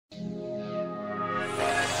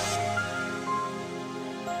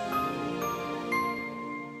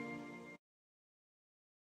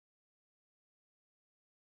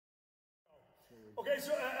Okay,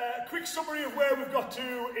 so a quick summary of where we've got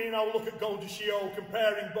to in our look at Gojushiho,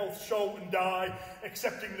 comparing both show and die,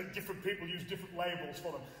 accepting that different people use different labels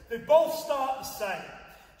for them. They both start the same.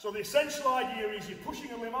 So the essential idea is you're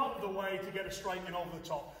pushing a limb out of the way to get a strike in over the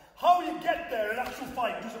top. How you get there in actual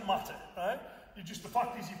fight doesn't matter, right? The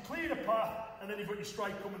fact is you've cleared a path and then you've got your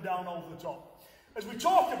strike coming down over the top. As we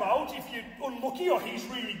talked about, if you're unlucky or he's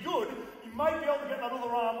really good, you might be able to get that other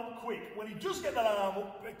arm up quick. When he does get that arm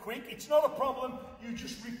up quick, it's not a problem. You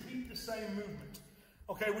just repeat the same movement,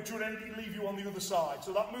 okay, which would then leave you on the other side.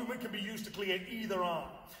 So that movement can be used to clear either arm.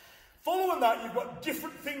 Following that, you've got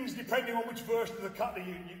different things depending on which version of the kata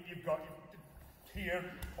you've got. Here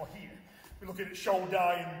or here. We're looking at Sho,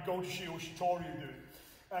 Die and Gojushiho-Sho you do it.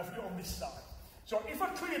 If you're on this side. So if I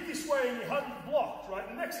cleared this way and you hadn't blocked, right,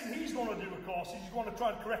 the next thing he's going to do, of course, is he's going to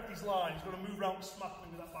try and correct his line. He's going to move around and smack me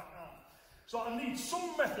with that back arm. So I need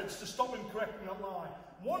some methods to stop him correcting that line.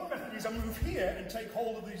 One method is I move here and take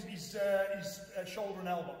hold of his shoulder and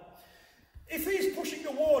elbow. If he's pushing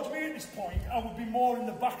towards me at this point, I would be more in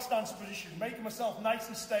the back stance position, making myself nice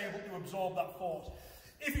and stable to absorb that force.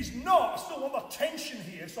 If he's not, I still want that tension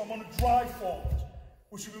here, so I'm going to drive forward,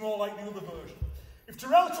 which would be more like the other version. If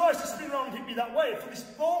Terrell tries to spin around and hit me that way, for this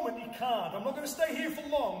moment he can't. I'm not going to stay here for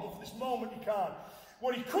long, but for this moment he can't.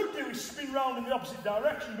 What he could do is spin round in the opposite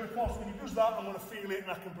direction, but of course when he does that, I'm going to feel it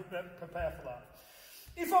and I can prepare for that.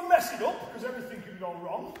 If I mess it up, because everything can go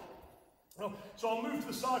wrong, so I'll move to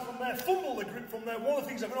the side from there, fumble the grip from there. One of the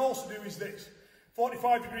things I can also do is this.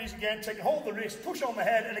 45 degrees again, take hold of the wrist, push on the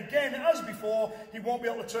head, and again, as before, he won't be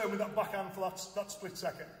able to turn with that backhand for that split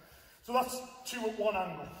second. So that's two at one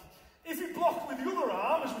angle. If you block with the other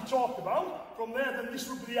arm, as we talked about, from there, then this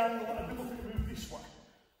would be the angle that I'd be looking to move this way.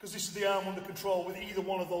 Because this is the arm under control with either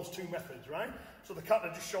one of those two methods, right? So the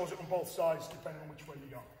kata just shows it on both sides, depending on which way you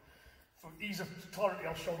go. For ease of clarity,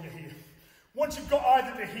 I'll show you here. Once you've got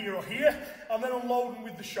either to here or here, I'm then unloading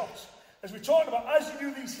with the shots. As we talked about, as you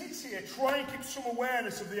do these hits here, try and keep some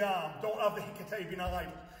awareness of the arm. Don't have the hikate being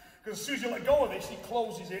idle. Because as soon as you let go of this, he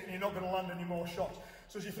closes it and you're not going to land any more shots.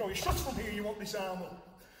 So as you throw your shots from here, you want this arm up.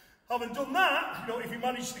 Having done that, if you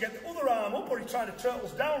manage to get the other arm up or he kind of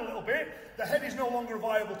turtles down a little bit, the head is no longer a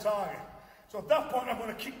viable target. So at that point, I'm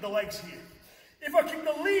going to kick the legs here. If I kick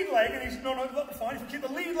the lead leg and he's, that'll be fine. If I kick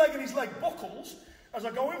the lead leg and his leg buckles, as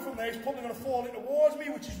I go in from there, he's probably going to fall in towards me,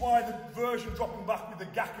 which is why the version dropping back with the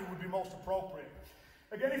gaku would be most appropriate.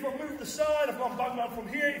 Again, if I move the side, I've gone back down from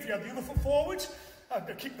here. If you had the other foot forwards,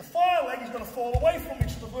 I'd kick the fire leg, he's going to fall away from me,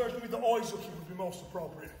 so the version with the oizuki would be most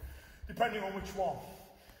appropriate, depending on which one.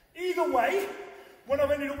 Either way, when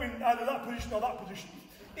I've ended up in either that position or that position,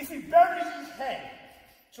 if he buries his head,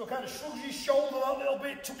 so kind of shrugs his shoulder out a little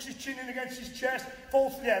bit, tucks his chin in against his chest,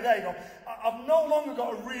 falls, yeah, there you go. I've no longer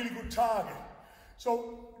got a really good target.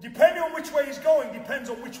 So, depending on which way he's going, depends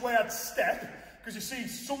on which way I'd step, because you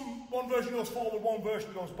see, one version goes forward, one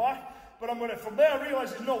version goes back, but I'm going to, from there I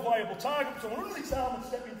realise there's no viable target, so I'm going to run this arm and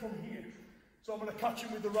step in from here. So I'm going to catch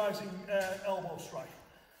him with the rising elbow strike,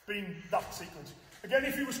 being that sequence. Again,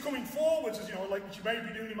 if he was coming forwards, as like what you may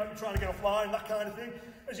be doing, you might be trying to get offline, that kind of thing.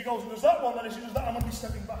 As he goes and does that one, then as he does that, I'm going to be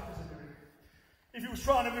stepping back as I do it. If he was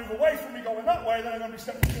trying to move away from me going that way, then I'm going to be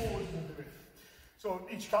stepping forwards as I do it. So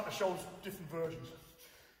each kata shows different versions.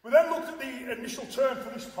 We then looked at the initial turn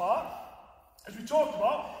for this part. As we talked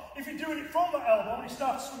about, if you're doing it from that elbow and he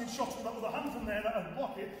starts swinging shots with that other hand from there and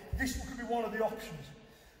block it, this could be one of the options.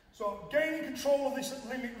 So gaining control of this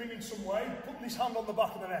limb in some way, putting this hand on the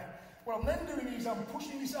back of the neck. What I'm then doing is I'm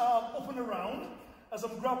pushing this arm up and around as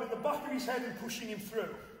I'm grabbing the back of his head and pushing him through.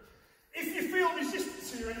 If you feel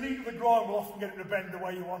resistance here, a knee to the groin will often get it to bend the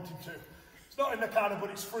way you want him to. It's not in the kata, but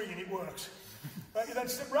it's free and it works. Right, you then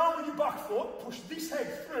step round with your back foot, push this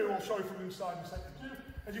head through, I'll show you from inside in a second too,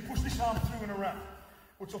 as you push this arm through and around,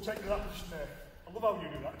 which will take you to that position there. I love how you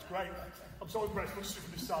do that, it's great. I'm so impressed, let's do it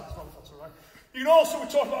from this side as well, if that's alright. You can also, we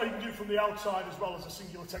talked about how you can do it from the outside as well as a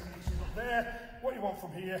singular technique. So you've got there, what you want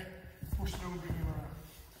from here, push through and bring him around.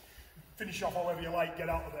 Finish off however you like, get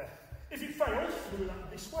out of there. If it fails, do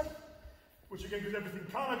that this way, which again, because everything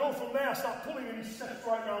can. I go from there, I start pulling and he steps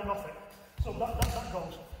right round off it. So that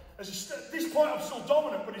goes. At this point, I'm still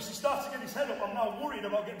dominant, but as he starts to get his head up, I'm now worried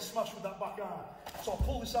about getting smashed with that back arm. So I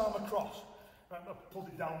pull this arm across. Right, I pulled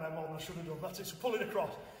it down there more than I should have done. That's it, so pull it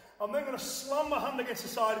across. I'm then going to slam my hand against the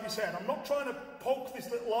side of his head. I'm not trying to poke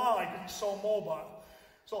this little eye because it's so mobile.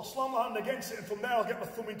 So I'll slam my hand against it, and from there I'll get my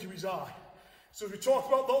thumb into his eye. So as we talked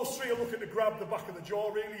about, those three are looking to grab the back of the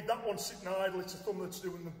jaw, really. That one's sitting idle, it's the thumb that's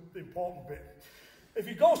doing the important bit. If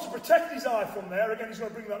he goes to protect his eye from there, again, he's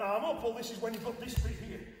going to bring that arm up. Well, this is when you've got this bit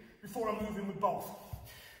here, before I move him with both.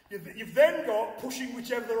 You've then got pushing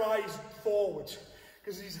whichever eye is forward.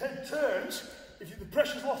 Because as his head turns, if the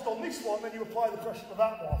pressure's lost on this one, then you apply the pressure to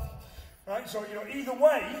that one. Right? So, you know, either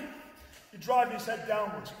way, you're driving his head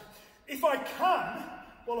downwards. If I can,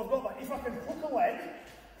 well, I've got that. If I can hook a leg,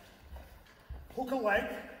 hook a leg,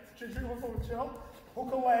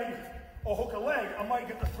 or hook a leg, I might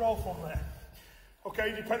get the throw from there.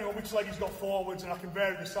 Okay, depending on which leg he's got forwards, and I can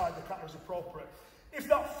vary the side of the kata as appropriate. If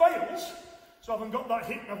that fails, so I haven't got that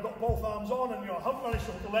hit and I've got both arms on, and you know, I haven't managed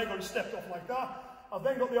to hook a leg or it's stepped off like that, I've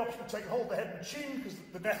then got the option to take hold of the head and chin, because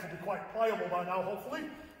the neck will be quite pliable by now, hopefully,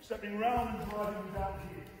 stepping round and driving me down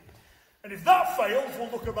here. And if that fails,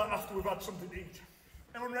 we'll look at that after we've had something to eat.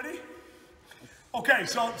 Everyone ready? Okay,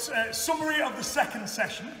 so summary of the second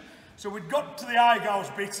session. So we've got to the eye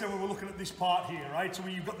gouge bit, and we were looking at this part here, right? So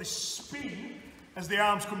you've got this spin as the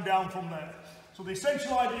arms come down from there. So the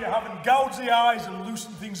essential idea of having gouged the eyes and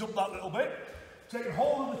loosened things up that little bit, taking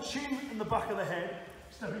hold of the chin and the back of the head,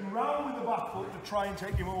 stepping round with the back foot to try and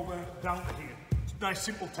take him over down to here. It's a nice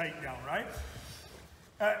simple takedown, right?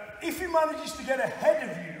 If he manages to get ahead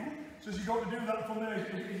of you, so as you got to do that from there,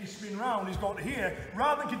 as you spin round, he's got to here,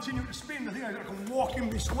 rather than continue to spin, the thing is I can walk him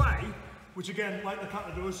this way, which again, like the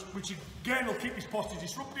kata does, which again will keep his posture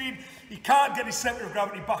disrupted. He can't get his centre of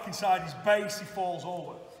gravity back inside his base, he falls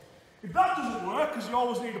over. If that doesn't work, because you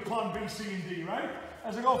always need a plan B, C and D, right?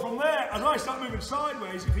 As I go from there, as I start moving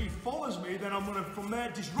sideways, if he follows me, then I'm going to, from there,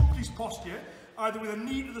 disrupt his posture, either with a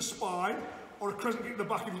knee to the spine, or a crescent kick to the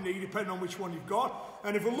back of your knee, depending on which one you've got.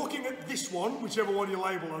 And if we're looking at this one, whichever one you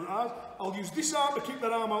label it as, I'll use this arm to kick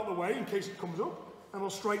that arm out the way in case it comes up, and I'll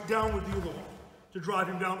strike down with the other one to drive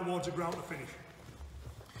him down towards the ground to finish.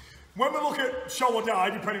 When we look at show or die,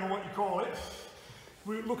 depending on what you call it,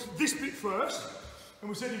 we look at this bit first, and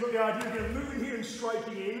we said you've got the idea of moving here and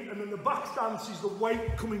striking in, and then the back stance is the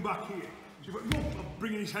weight coming back here. So you've got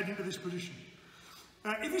bringing his head into this position.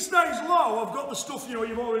 If he stays low, I've got the stuff, you know,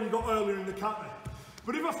 you've already got earlier in the kata.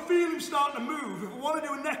 But if I feel him starting to move, if I want to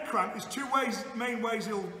do a neck crank, there's two ways, main ways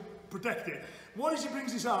he'll protect it. One is he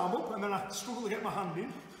brings his arm up, and then I struggle to get my hand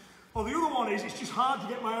in. Or the other one is, it's just hard to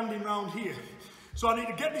get my hand in round here. So I need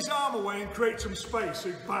to get this arm away and create some space,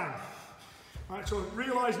 so bang. Right, so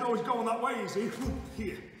realise now he's going that way, is he?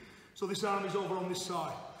 Here. So this arm is over on this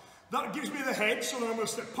side. That gives me the head, so then I'm going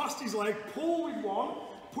to step past his leg, pull with one,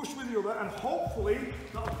 push with the other, and hopefully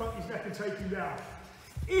that'll crack his neck and take him down.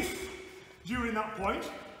 If, during that point,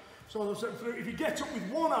 so I'm stepping through, if he gets up with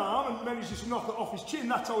one arm and manages to knock it off his chin,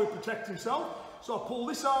 that's how he protects himself. So I pull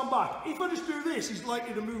this arm back. If I just do this, he's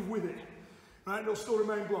likely to move with it. Right, it'll still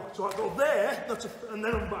remain blocked. So I go there, and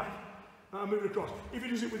then I'm back. And I move it across. If he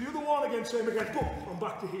does it with the other one, again, same again, boom, I'm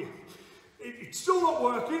back to here. If it's still not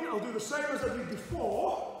working, I'll do the same as I did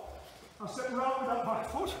before. I'll step around with that back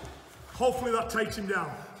foot. Hopefully that takes him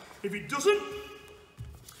down. If it doesn't,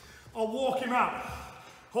 I'll walk him out.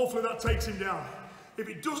 Hopefully that takes him down. If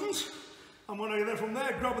it doesn't, I'm going to then from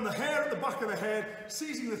there, grabbing the hair at the back of the head,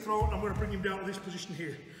 seizing the throat, and I'm going to bring him down to this position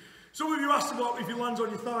here. Some of you asked about if he lands on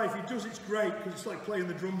your thigh. If he does, it's great, because it's like playing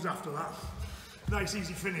the drums after that. Nice,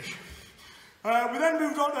 easy finish. We then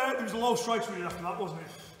moved on, there was a low strikes we did after that, wasn't it?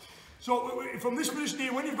 So from this position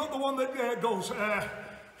here, when you've got the one that goes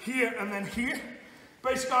here and then here,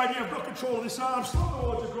 basic idea, I've got control of this arm, slot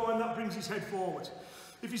towards the groin, that brings his head forward.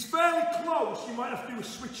 If he's fairly close, you might have to do a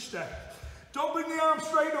switch step. Don't bring the arm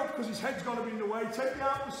straight up because his head's going to be in the way. Take the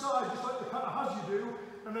arm to the side, just like the kata has you do,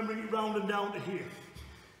 and then bring it round and down to here.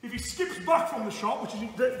 If he skips back from the shot, which is,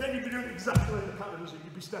 then you'd be doing exactly like the kata does it,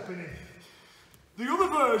 you'd be stepping in. The other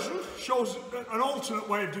version shows an alternate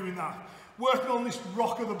way of doing that, working on this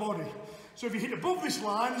rock of the body. So if you hit above this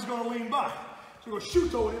line, he's going to lean back. So you've got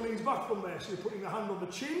Shuto and he leans back from there. So you're putting the hand on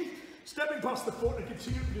the chin, stepping past the foot and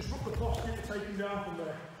continue to disrupt the posture to take him down from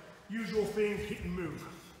there. Usual thing, hit and move.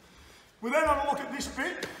 We then have a look at this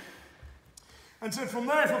bit. And so from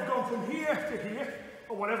there, if I've gone from here to here,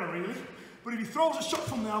 or whatever really, but if he throws a shot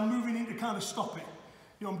from there, I'm moving in to kind of stop it.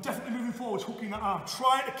 You know, I'm definitely moving forwards, hooking that arm,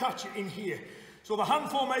 trying to catch it in here. So the hand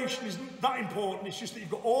formation isn't that important, it's just that you've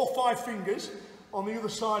got all 5 fingers on the other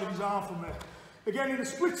side of his arm from there. Again, in a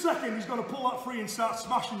split second, he's going to pull that free and start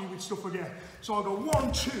smashing you with stuff again. So I'll go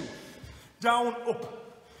 1, 2, down,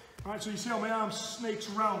 up. Right, so you see how my arm snakes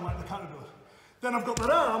around like the kata does. Then I've got that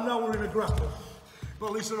arm, now we're in a grapple. But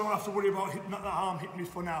at least I don't have to worry about hitting that arm hitting me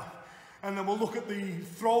for now. And then we'll look at the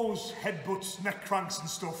throws, headbutts, neck cranks and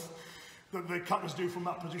stuff that the katas do from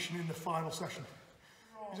that position in the final session.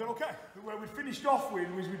 Is that okay? Where we finished off with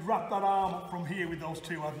was we'd wrap that arm up from here with those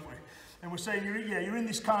two, haven't we? And we're saying, you're in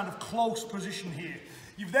this kind of close position here.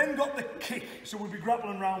 You've then got the kick, so we'll be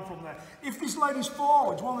grappling around from there. If this leg is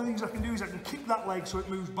forwards, one of the things I can do is I can kick that leg so it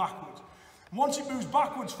moves backwards. Once it moves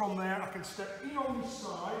backwards from there, I can step in on this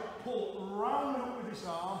side, pull round and up with this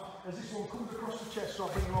arm as this one comes across the chest, so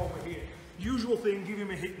I bring him over here. Usual thing, give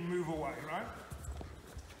him a hit and move away, right?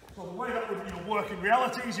 So the way that would work in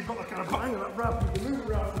reality is you've got the kind of bang of that grab, you can move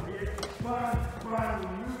around from here, bang, bang,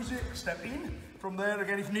 and lose it, step in. From there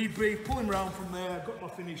again, if need be, pull him round from there, got my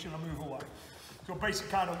finish and I move away. So basic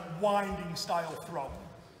kind of winding style throw.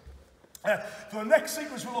 For the next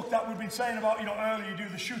sequence we looked at, we've been saying about, earlier you do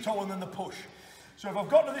the shuto and then the push. So if I've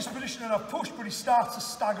got to this position and I've pushed, but he starts to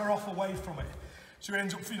stagger off away from it. So he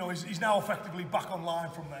ends up, he's now effectively back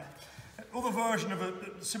online from there. Other version of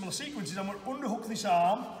a similar sequence is I'm going to underhook this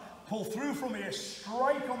arm, pull through from here,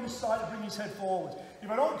 strike on this side to bring his head forward.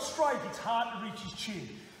 If I don't strike, it's hard to reach his chin.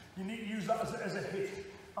 You need to use that as a hit.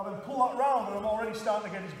 I then pull that round and I'm already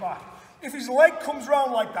starting to get his back. If his leg comes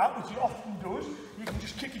round like that, which he often does, you can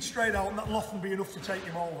just kick it straight out and that'll often be enough to take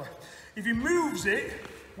him over. If he moves it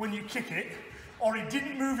when you kick it, or he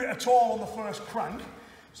didn't move it at all on the first crank,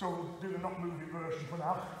 so we'll do the not move it version for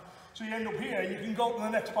now. So you end up here, you can go to the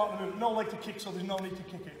next part of the move, no leg to kick, so there's no need to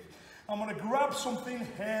kick it. I'm going to grab something,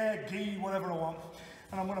 hair, gi, whatever I want,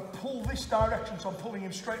 and I'm going to pull this direction, so I'm pulling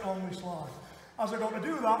him straight along this line. As I go to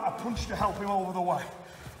do that, I punch to help him over the way,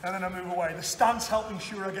 and then I move away. The stance helping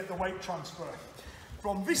sure I get the weight transfer.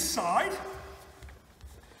 From this side,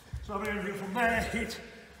 so I'm going to do from there, hit,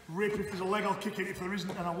 rip. If there's a leg, I'll kick it. If there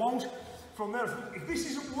isn't, then I won't. From there, if this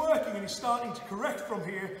isn't working and he's starting to correct from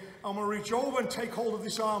here, I'm going to reach over and take hold of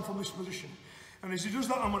this arm from this position. And as he does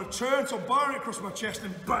that, I'm going to turn, so I'm barring it across my chest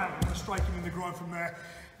and bang, and strike him in the groin from there.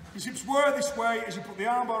 His hips were this way. As you put the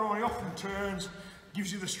arm bar on, he often turns,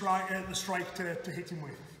 gives you the strike to hit him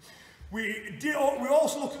with. We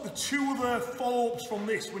also looked at the two other follow-ups from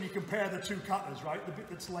this when you compare the two katas, right? The bit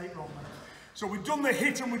that's later on there. So we've done the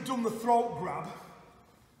hit and we've done the throat grab.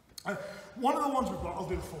 One of the ones we've got, I'll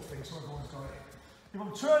do the full thing so everyone's got it. If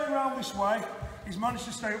I'm turning around this way, he's managed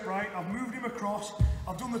to stay upright, I've moved him across,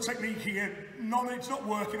 I've done the technique here, it's not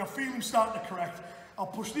working, I feel him starting to correct. I'll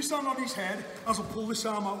push this hand on his head as I pull this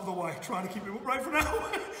arm out of the way, trying to keep him upright for now.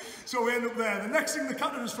 So we end up there. The next thing the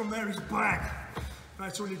kata does from there is bang.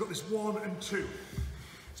 Right, so when you've got this 1 and 2.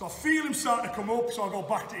 So I feel him starting to come up, so I go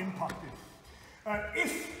back to impact him.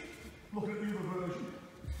 Looking at the other version,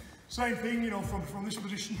 same thing, from this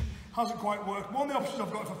position, hasn't quite worked. One of the options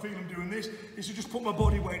I've got if I feel him doing this is to just put my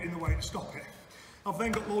body weight in the way to stop it. I've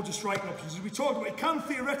then got loads of striking options. As we talked about, he can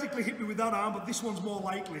theoretically hit me with that arm, but this one's more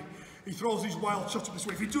likely. He throws these wild shots up this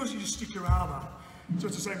way. If he does, you just stick your arm out. So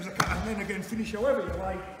it's the same as a cat, and then again, finish however you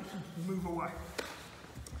like, move away.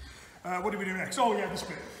 What do we do next? Oh yeah, this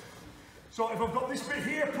bit. So if I've got this bit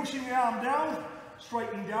here, pushing the arm down,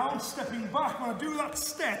 striking down, stepping back, when I do that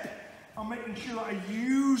step, I'm making sure that I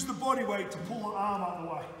use the body weight to pull that arm out of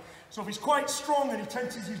the way. So if he's quite strong and he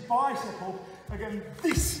tenses his bicep up, again,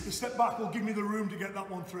 the step back will give me the room to get that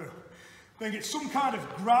one through. Then get some kind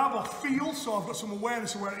of grab or feel, so I've got some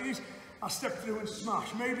awareness of where it is. I step through and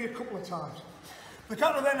smash, maybe a couple of times. The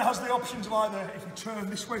kata then has the options of either, if you turn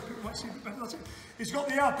this way, people might see a bit better, that's it. It's got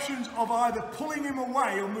the options of either pulling him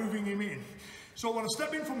away or moving him in. So when I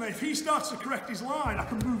step in from there, if he starts to correct his line, I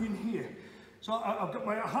can move in here. So I've got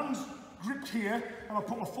my hands gripped here, and I'll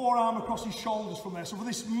put my forearm across his shoulders from there. So for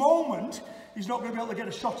this moment, he's not going to be able to get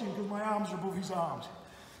a shot in because my arms are above his arms.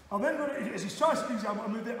 I'm then going to, as he tries to do this, I'm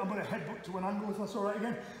going to headbutt to an angle, if that's all right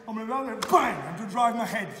again. I'm going to go there, bang, I'm going to drive my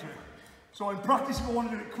head through. So in practice, if I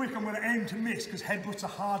want to do it quick, I'm going to aim to miss because headbutts are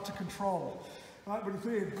hard to control. Right, but if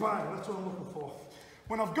they bang, that's what I'm looking for.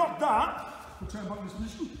 When I've got that, I'll turn back to this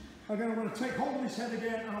position. Again, I'm going to take hold of his head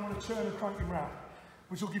again, and I'm going to turn and crank him round,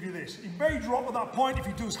 which will give you this. He may drop at that point if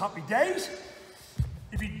he does happy days.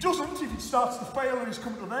 If he doesn't, if he starts to fail and he's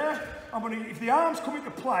coming to there, if the arms come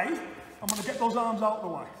into play, I'm going to get those arms out of the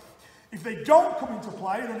way. If they don't come into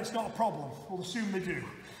play, then it's not a problem. We'll assume they do.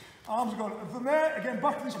 Arms are going from there, again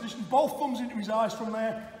back to this position, both thumbs into his eyes from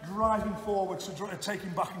there, driving forward, so take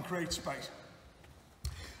him back and create space.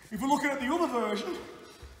 If we're looking at the other version,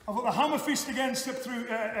 I've got the hammer fist again, step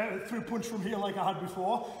through punch from here like I had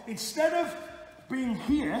before. Instead of being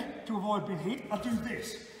here to avoid being hit, I do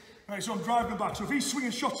this. Right, so I'm driving him back. So if he's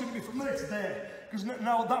swinging shots at me from there, it's there. Because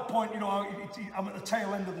now at that point, I'm at the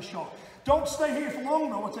tail end of the shot. Don't stay here for long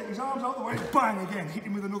though. I take his arms out the way, bang again, hit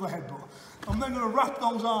him with another headbutt. I'm then going to wrap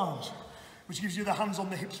those arms, which gives you the hands on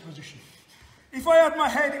the hips position. If I had my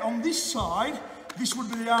head on this side, this would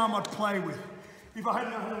be the arm I'd play with. If I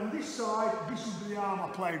had my head on this side, this would be the arm I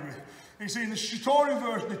played with. And you see, in the tutorial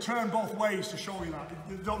version, they turn both ways to show you that.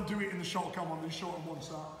 They don't do it in the short cam one, they show it on one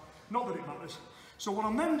side. Not that it matters. So what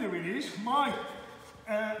I'm then doing is, my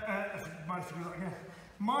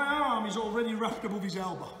arm is already wrapped above his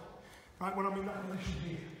elbow. right, when I'm in that position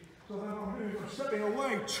here. So then I'm stepping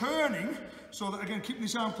away, turning, so that again, keeping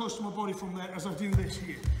this arm close to my body from there as I do this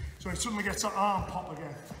here. So it suddenly gets that arm pop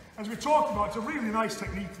again. As we talked about, it's a really nice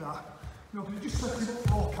technique that. You know, because it just sets you up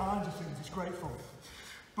for all kinds of things, it's great fun.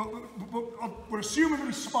 But we're assuming that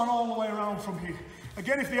he's spun all the way around from here.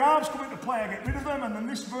 Again, if the arms come into play, I get rid of them, and then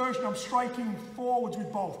this version I'm striking forwards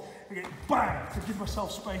with both. I get bang to give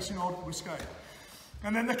myself space in order to escape.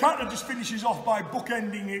 And then the kata just finishes off by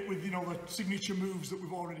bookending it with, you know, the signature moves that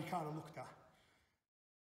we've already kind of looked at.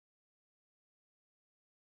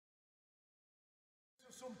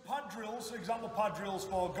 So some pad drills, example pad drills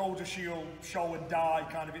for Gojushiho-Sho and Dai,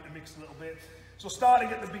 kind of intermixed a little bit. So starting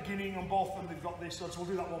at the beginning on both of them, they've got this, so we'll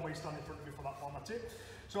do that one where you stand in front of me for that one, that's it.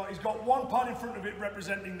 So he's got one pad in front of it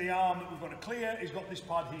representing the arm that we've got to clear, he's got this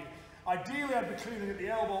pad here. Ideally I'd be clearing at the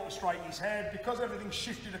elbow to strike his head, because everything's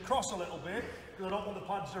shifted across a little bit, because I don't want the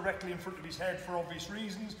pads directly in front of his head for obvious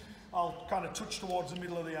reasons, I'll kind of touch towards the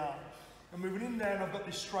middle of the arm. And moving in there, and I've got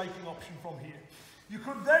this striking option from here. You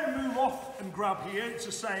could then move off and grab here, it's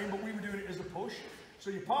the same, but we were doing it as a push. So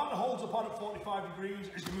your partner holds the pad at 45 degrees,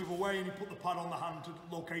 as you move away and you put the pad on the hand to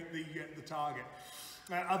locate the target.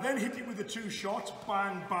 I then hit it with the two shots,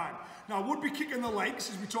 bang, bang. Now I would be kicking the legs,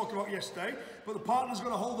 as we talked about yesterday, but the partner's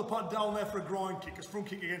going to hold the pad down there for a groin kick, because front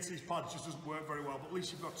kick against these pads just doesn't work very well, but at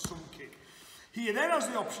least you've got some kick. He then has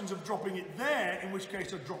the options of dropping it there, in which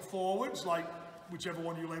case I'd drop forwards, like whichever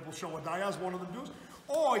one you label Sho or Dai as, one of them does.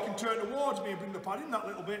 Or he can turn towards me and bring the pad in that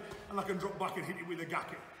little bit, and I can drop back and hit it with a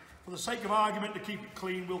gaki. For the sake of argument, to keep it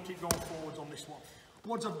clean, we'll keep going forwards on this one.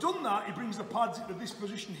 Once I've done that, he brings the pads into this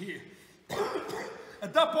position here.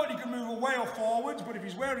 At that point, he can move away or forwards, but if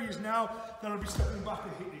he's where he is now, then I'll be stepping back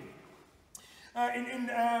and hitting.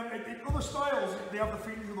 In other styles, they have the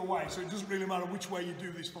feet the other way, so it doesn't really matter which way you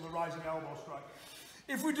do this for the rising elbow strike.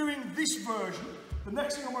 If we're doing this version, the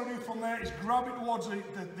next thing I'm going to do from there is grab it towards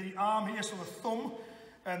the arm here, so the thumb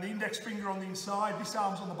and the index finger on the inside, this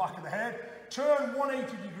arm's on the back of the head, turn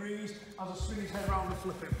 180 degrees as I spin his head around and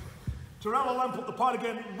flip him. Terrell will then put the pad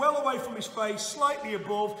again well away from his face, slightly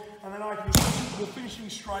above, and then I can do a simple finishing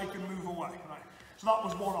strike and move away. Right. So that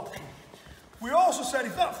was one option. We also said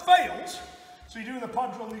if that fails, so you're doing the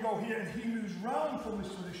pad drill and you go here and he moves round from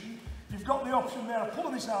this position, you've got the option there of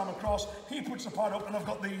pulling this arm across, he puts the pad up, and I've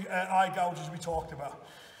got the eye gouges we talked about.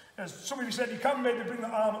 As some of you said, you can maybe bring the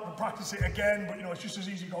arm up and practice it again, but you know, it's just as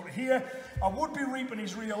easy to go to here. I would be reaping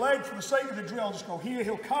his rear leg. For the sake of the drill, I'll just go here,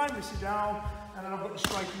 he'll kindly sit down, and then I've got the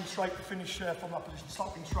striking strike to finish from that position,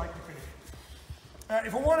 slapping strike to finish.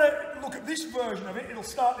 If I want to look at this version of it, it'll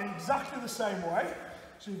start in exactly the same way.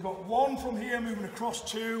 So you've got one from here, moving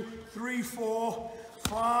across 2, 3, 4,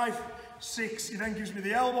 5, 6. He then gives me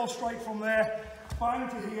the elbow strike from there, bang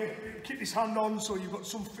to here, keep his hand on, so you've got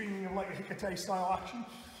some feeling of like a Hikate style action.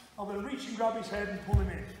 I'll then reach and grab his head and pull him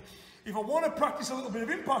in. If I want to practice a little bit of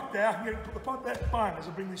impact there, I can put the pad there, bang, as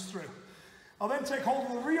I bring this through. I'll then take hold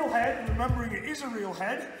of the real head, and remembering it is a real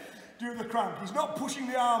head, do the crank. He's not pushing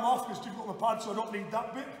the arm off because you've got the pad, so I don't need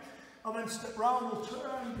that bit. I'll then step round, we'll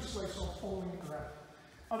turn this way, so I'm following into there.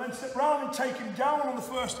 I'll then step round and take him down on the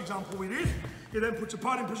first example we did. He then puts a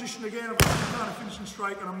pad in position again, I've got the kind of finishing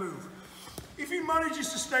strike, and I move. If he manages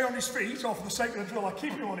to stay on his feet, or for the sake of the drill, I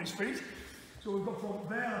keep him on his feet. So we've got from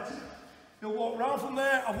there, that's it. He'll walk round from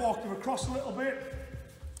there, I've walked him across a little bit.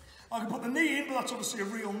 I can put the knee in, but that's obviously a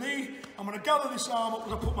real knee. I'm going to gather this arm up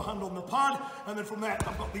as I put my hand on the pad, and then from there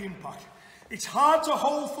I've got the impact. It's hard to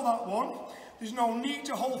hold for that one. There's no need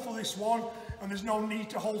to hold for this one, and there's no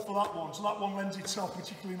need to hold for that one. So that one lends itself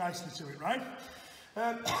particularly nicely to it, right?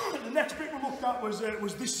 The next bit we looked at was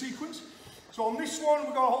this sequence. So on this one,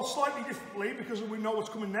 we've got to hold slightly differently because we know what's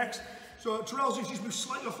coming next. So Terrell's just move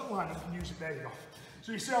slightly off the line. I can use it, there you go.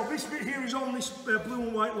 So you see how this bit here is on this blue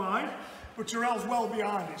and white line, but Terrell's well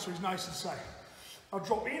behind it, so he's nice and safe. I'll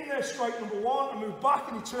drop in there, strike number 1, and move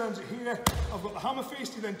back, and he turns it here. I've got the hammer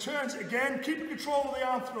fist, he then turns it again, keeping control of the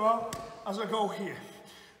arm throughout as I go here.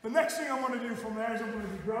 The next thing I'm going to do from there is I'm going to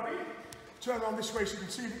be grabbing, turn around this way so you can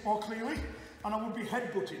see it more clearly, and I would be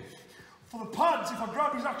headbutting. For the pads, if I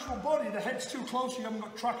grab his actual body, the head's too close, you haven't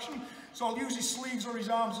got traction, so I'll use his sleeves or his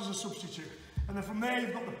arms as a substitute. And then from there,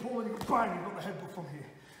 you've got the pull, and bang, you've got the headbutt from here.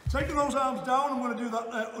 Taking those arms down, I'm going to do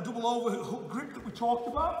that double overhook grip that we talked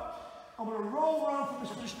about. I'm going to roll around from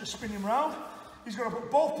this position to spin him round. He's going to put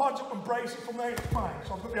both pads up and brace it from there, bang.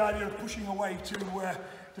 So I've got the idea of pushing away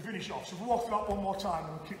to finish off. So if we walk through that one more time,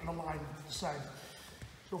 and we're keeping the line the same.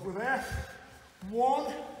 So if we're there,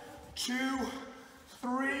 1, 2,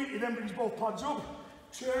 3, he then brings both pads up,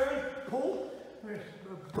 turn, pull,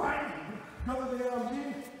 bang, gather the arms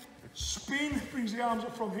in, spin, brings the arms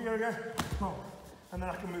up from here again, come on, and then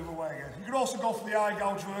I can move away again. You could also go for the eye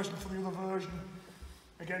gouge version, for the other version.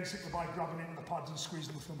 Again, simply by grabbing it in the pads and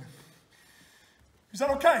squeezing the thumb in. Is that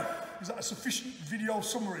okay? Is that a sufficient video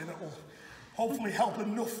summary that will hopefully help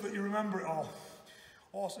enough that you remember it all?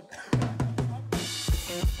 Awesome.